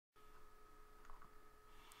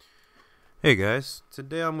Hey guys,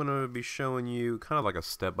 today I'm going to be showing you kind of like a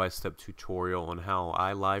step-by-step tutorial on how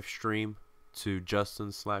I live stream to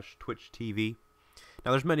Justin/Twitch TV. Now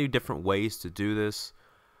there's many different ways to do this,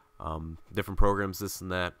 different programs, this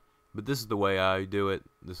and that, but this is the way I do it.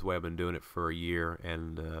 This is the way I've been doing it for a year,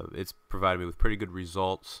 and it's provided me with pretty good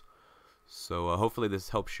results. So hopefully this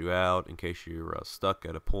helps you out in case you're stuck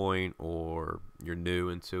at a point or you're new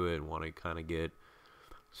into it and want to kind of get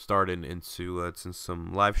started into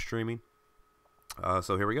some live streaming.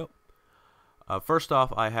 So here we go. First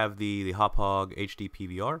off, I have the Hauppage HD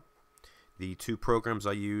PVR. The two programs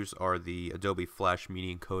I use are the Adobe Flash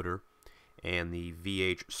Media Encoder and the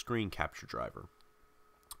VH Screen Capture Driver.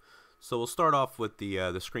 So we'll start off with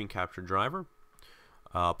the Screen Capture Driver.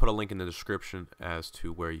 I'll put a link in the description as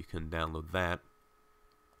to where you can download that.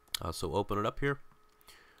 So open it up here.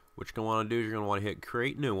 What you're going to want to do is you're going to want to hit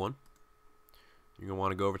Create New One. You're going to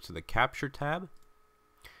want to go over to the Capture tab.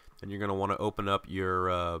 And you're going to want to open up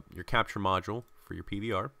your capture module for your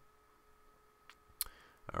PVR.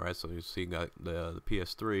 Alright, so you see you got the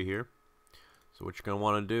PS3 here. So what you're going to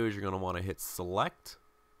want to do is you're going to want to hit Select.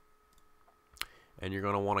 And you're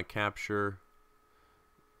going to want to capture,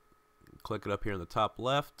 click it up here in the top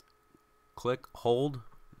left. Click, hold,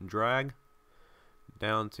 and drag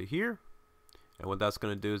down to here. And what that's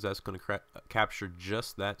going to do is that's going to capture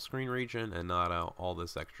just that screen region and not all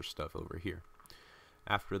this extra stuff over here.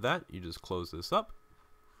 After that, you just close this up,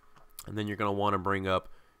 and then you're going to want to bring up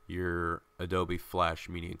your Adobe Flash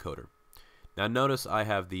Media Encoder. Now notice I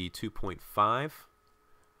have the 2.5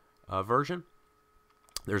 version.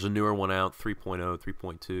 There's a newer one out, 3.0,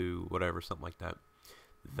 3.2, whatever, something like that.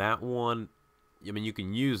 That one, I mean, you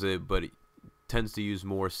can use it, but it tends to use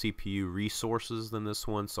more CPU resources than this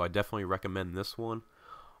one, so I definitely recommend this one.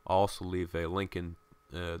 I'll also leave a link in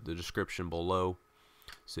the description below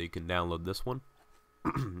so you can download this one.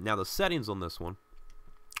 Now the settings on this one,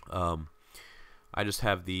 I just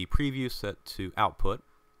have the preview set to output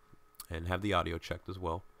and have the audio checked as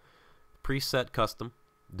well. Preset custom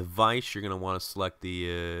device, you're going to want to select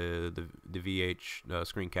the VH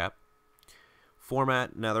screen cap.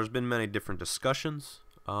 Format, now there's been many different discussions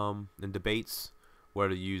and debates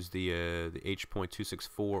whether to use the H.264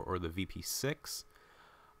 or the VP6.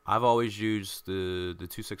 I've always used the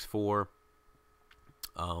 264.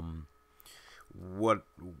 What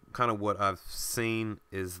I've seen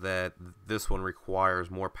is that this one requires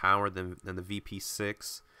more power than the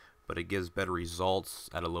VP6, but it gives better results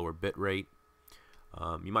at a lower bit rate.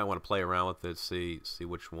 You might want to play around with it, see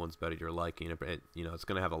which one's better you're liking. It's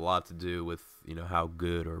going to have a lot to do with how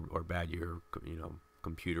good or bad your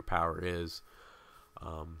computer power is.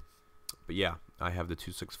 But yeah, I have the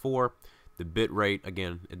 264. The bit rate,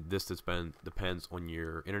 again, this depends on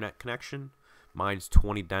your internet connection. Mine's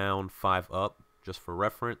 20 down, 5 up, just for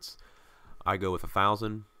reference. I go with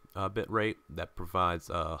 1,000 bit rate. That provides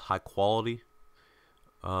a high quality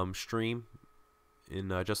stream in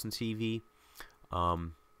Justin TV.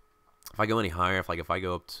 If I go any higher, if I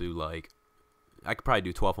go up to I could probably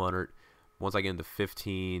do 1,200. Once I get into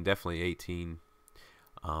 15, definitely 18,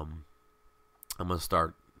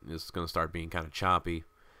 it's gonna start being kind of choppy.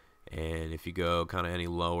 And if you go kind of any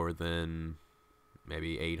lower than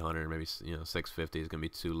maybe 800, maybe 650 is gonna be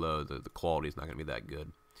too low. The quality is not gonna be that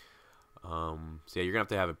good. So yeah, you're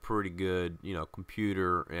gonna have a pretty good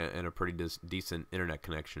computer and a pretty decent internet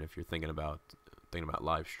connection if you're thinking about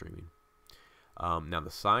live streaming. Now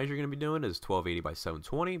the size you're gonna be doing is 1280 by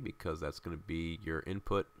 720 because that's gonna be your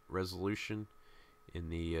input resolution in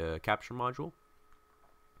the capture module.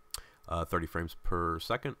 30 frames per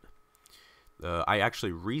second. I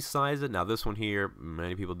actually resize it. Now this one here,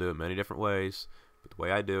 many people do it many different ways. But the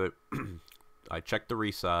way I do it, I check the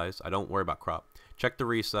resize. I don't worry about crop. Check the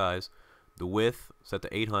resize. The width set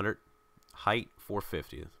to 800. Height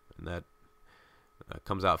 450. And that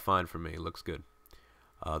comes out fine for me. It looks good.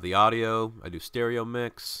 The audio, I do stereo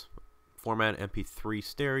mix. Format MP3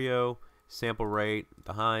 stereo. Sample rate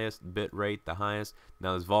the highest. Bit rate the highest.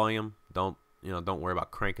 Now this volume, don't worry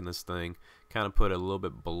about cranking this thing. Kind of put it a little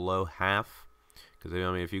bit below half. Because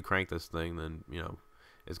if you crank this thing, then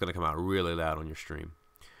it's going to come out really loud on your stream.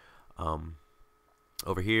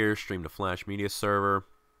 Over here, stream to Flash Media Server.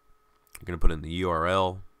 You're going to put in the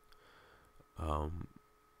URL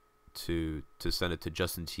to send it to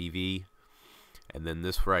Justin TV. And then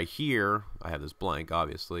this right here, I have this blank,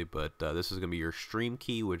 obviously, but this is going to be your stream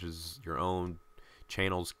key, which is your own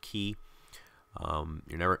channel's key.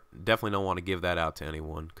 You definitely don't want to give that out to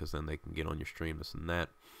anyone because then they can get on your stream, this and that.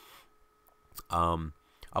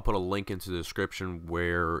 I'll put a link into the description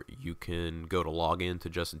where you can go to log in to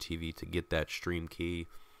Justin TV to get that stream key.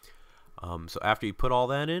 So after you put all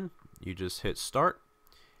that in, you just hit start,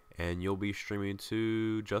 and you'll be streaming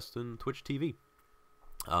to Justin Twitch TV.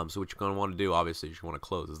 So what you're going to want to do, obviously, is you want to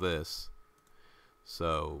close this,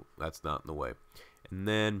 so that's not in the way. And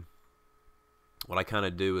then what I kind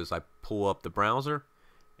of do is I pull up the browser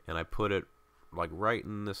and I put it like right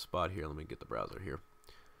in this spot here. Let me get the browser here.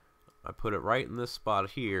 I put it right in this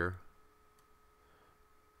spot here,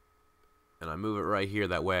 and I move it right here.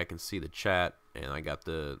 That way I can see the chat, and I got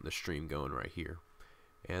the stream going right here.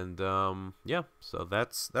 And yeah, so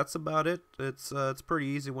that's about it. It's pretty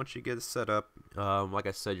easy once you get it set up. Like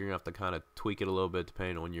I said, you're gonna have to kind of tweak it a little bit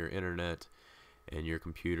depending on your internet and your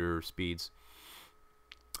computer speeds.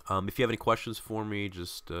 If you have any questions for me,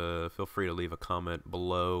 just feel free to leave a comment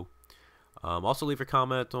below. Also, leave a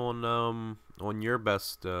comment on your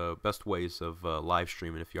best ways of live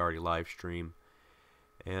streaming if you already live stream.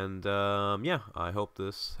 And yeah, I hope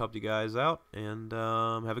this helped you guys out, and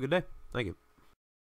have a good day. Thank you.